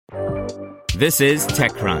This is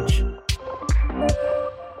TechCrunch.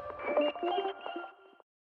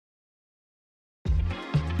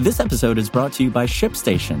 This episode is brought to you by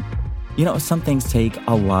ShipStation. You know, some things take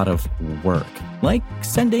a lot of work, like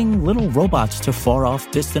sending little robots to far-off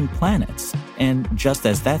distant planets. And just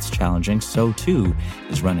as that's challenging, so too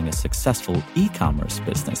is running a successful e-commerce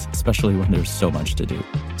business, especially when there's so much to do.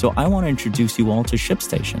 So I want to introduce you all to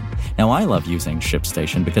ShipStation. Now, I love using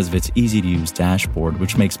ShipStation because of its easy-to-use dashboard,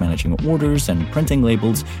 which makes managing orders and printing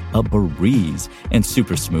labels a breeze and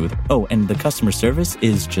super smooth. Oh, and the customer service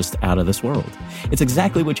is just out of this world. It's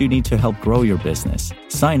exactly what you need to help grow your business.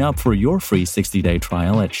 Sign up for your free 60-day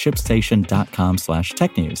trial at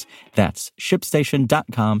shipstation.com/technews. That's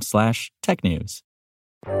shipstation.com/technews.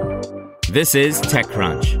 This is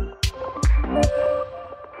TechCrunch.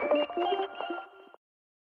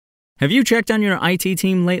 Have you checked on your IT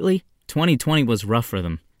team lately? 2020 was rough for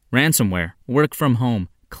them. Ransomware, work from home,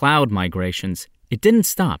 cloud migrations. It didn't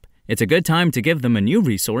stop. It's a good time to give them a new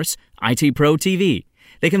resource, IT Pro TV.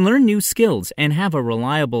 They can learn new skills and have a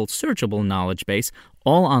reliable, searchable knowledge base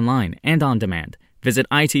all online and on demand. Visit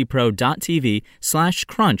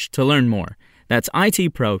itpro.tv/crunch to learn more. That's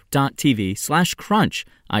itpro.tv/crunch,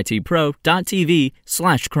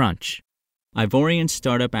 itpro.tv/crunch. Ivorian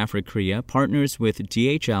startup Afrikrea partners with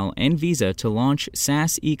DHL and Visa to launch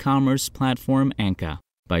SaaS e-commerce platform ANKA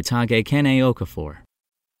by Tage Kene Okafor.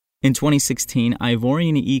 In 2016,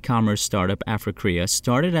 Ivorian e-commerce startup Afrikrea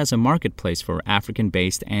started as a marketplace for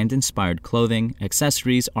African-based and inspired clothing,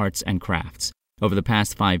 accessories, arts, and crafts. Over the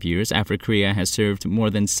past 5 years, Afrikrea has served more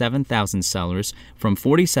than 7,000 sellers from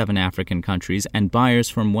 47 African countries and buyers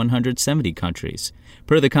from 170 countries.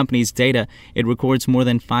 Per the company's data, it records more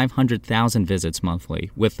than 500,000 visits monthly,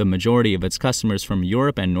 with the majority of its customers from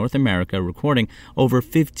Europe and North America recording over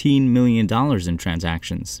 $15 million in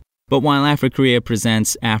transactions. But while Afrikrea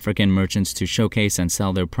presents African merchants to showcase and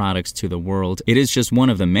sell their products to the world, it is just one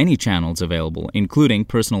of the many channels available, including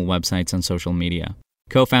personal websites and social media.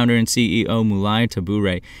 Co-founder and CEO Mulai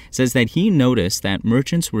Tabure says that he noticed that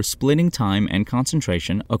merchants were splitting time and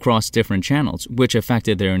concentration across different channels, which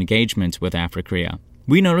affected their engagement with Afrikrea.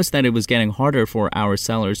 We noticed that it was getting harder for our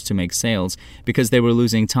sellers to make sales because they were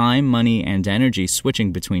losing time, money, and energy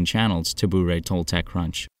switching between channels, Tabure told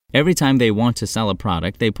TechCrunch. Every time they want to sell a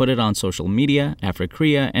product, they put it on social media,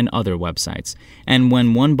 Afrikrea, and other websites. And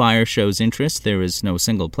when one buyer shows interest, there is no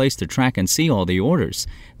single place to track and see all the orders.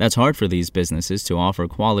 That's hard for these businesses to offer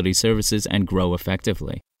quality services and grow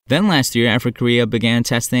effectively. Then last year, Afrikrea began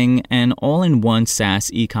testing an all-in-one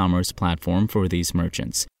SaaS e-commerce platform for these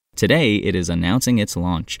merchants. Today, it is announcing its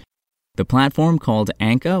launch. The platform, called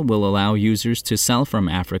ANKA, will allow users to sell from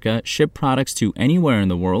Africa, ship products to anywhere in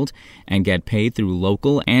the world, and get paid through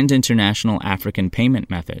local and international African payment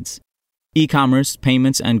methods. E-commerce,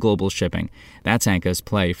 payments, and global shipping. That's ANKA's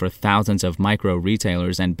play for thousands of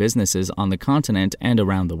micro-retailers and businesses on the continent and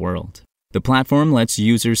around the world. The platform lets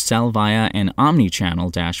users sell via an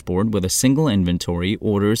omni-channel dashboard with a single inventory,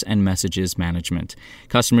 orders, and messages management.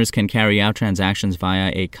 Customers can carry out transactions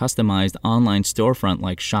via a customized online storefront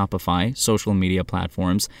like Shopify, social media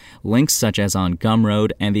platforms, links such as on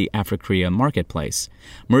Gumroad, and the Afrikrea marketplace.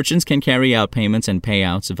 Merchants can carry out payments and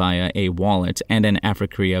payouts via a wallet and an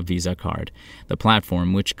Afrikrea Visa card. The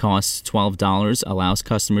platform, which costs $12, allows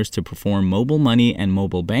customers to perform mobile money and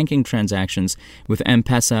mobile banking transactions with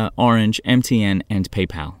M-Pesa, Orange, MTN, and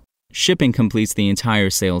PayPal. Shipping completes the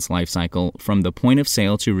entire sales lifecycle from the point of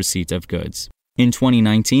sale to receipt of goods. In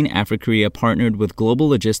 2019, Afrikrea partnered with global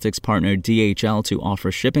logistics partner DHL to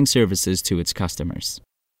offer shipping services to its customers.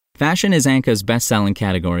 Fashion is ANKA's best-selling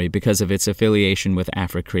category because of its affiliation with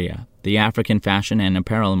Afrikrea. The African fashion and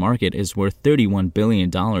apparel market is worth $31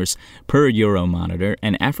 billion per Euromonitor,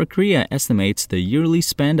 and Afrikrea estimates the yearly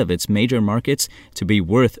spend of its major markets to be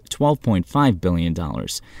worth $12.5 billion.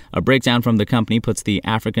 A breakdown from the company puts the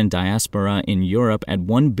African diaspora in Europe at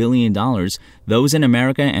 $1 billion, those in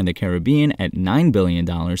America and the Caribbean at $9 billion,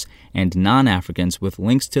 and non-Africans with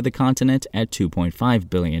links to the continent at $2.5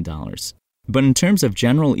 billion. But in terms of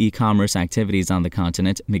general e-commerce activities on the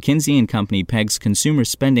continent, McKinsey & Company pegs consumer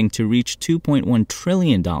spending to reach $2.1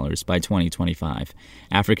 trillion by 2025.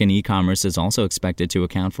 African e-commerce is also expected to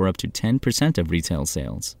account for up to 10% of retail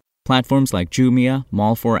sales. Platforms like Jumia,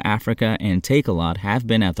 Mall for Africa, and Takealot have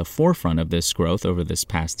been at the forefront of this growth over this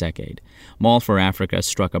past decade. Mall for Africa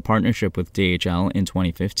struck a partnership with DHL in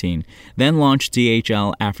 2015, then launched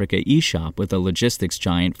DHL Africa eShop with a logistics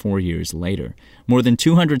giant 4 years later. More than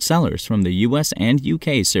 200 sellers from the US and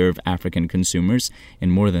UK serve African consumers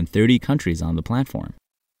in more than 30 countries on the platform.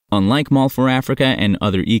 Unlike Mall for Africa and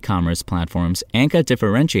other e-commerce platforms, ANKA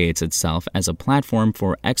differentiates itself as a platform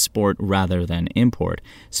for export rather than import,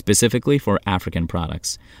 specifically for African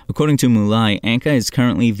products. According to Mulai, ANKA is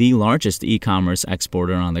currently the largest e-commerce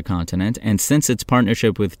exporter on the continent, and since its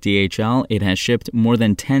partnership with DHL, it has shipped more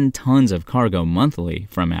than 10 tons of cargo monthly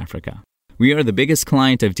from Africa. We are the biggest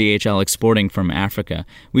client of DHL exporting from Africa.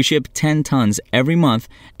 We ship 10 tons every month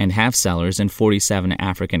and have sellers in 47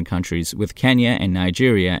 African countries, with Kenya and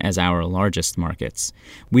Nigeria as our largest markets.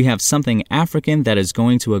 We have something African that is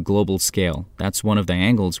going to a global scale. That's one of the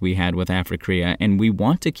angles we had with Afrikrea, and we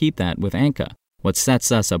want to keep that with ANKA. What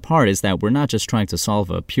sets us apart is that we're not just trying to solve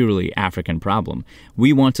a purely African problem.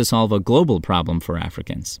 We want to solve a global problem for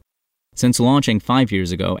Africans. Since launching 5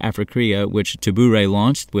 years ago, Afrikrea, which Tabure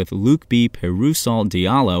launched with Luke B. Perusal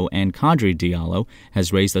Diallo and Kadri Diallo,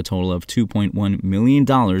 has raised a total of $2.1 million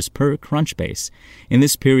per Crunchbase. In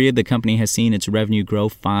this period, the company has seen its revenue grow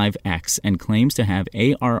 5x and claims to have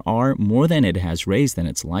ARR more than it has raised in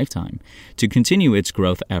its lifetime. To continue its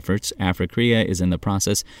growth efforts, Afrikrea is in the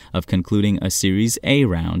process of concluding a Series A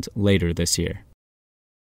round later this year.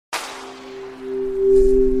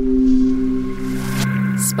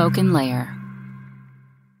 Spoken Layer.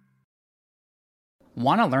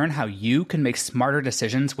 Want to learn how you can make smarter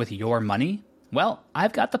decisions with your money? Well,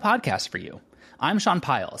 I've got the podcast for you. I'm Sean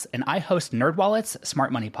Piles, and I host NerdWallet's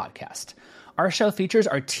Smart Money Podcast. Our show features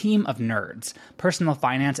our team of nerds, personal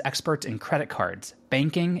finance experts in credit cards,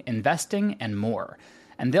 banking, investing, and more.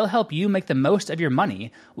 And they'll help you make the most of your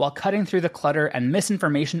money while cutting through the clutter and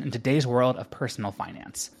misinformation in today's world of personal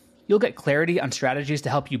finance. You'll get clarity on strategies to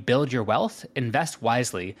help you build your wealth, invest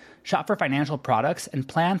wisely, shop for financial products, and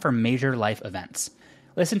plan for major life events.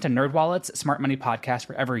 Listen to NerdWallet's Smart Money Podcast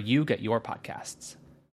wherever you get your podcasts.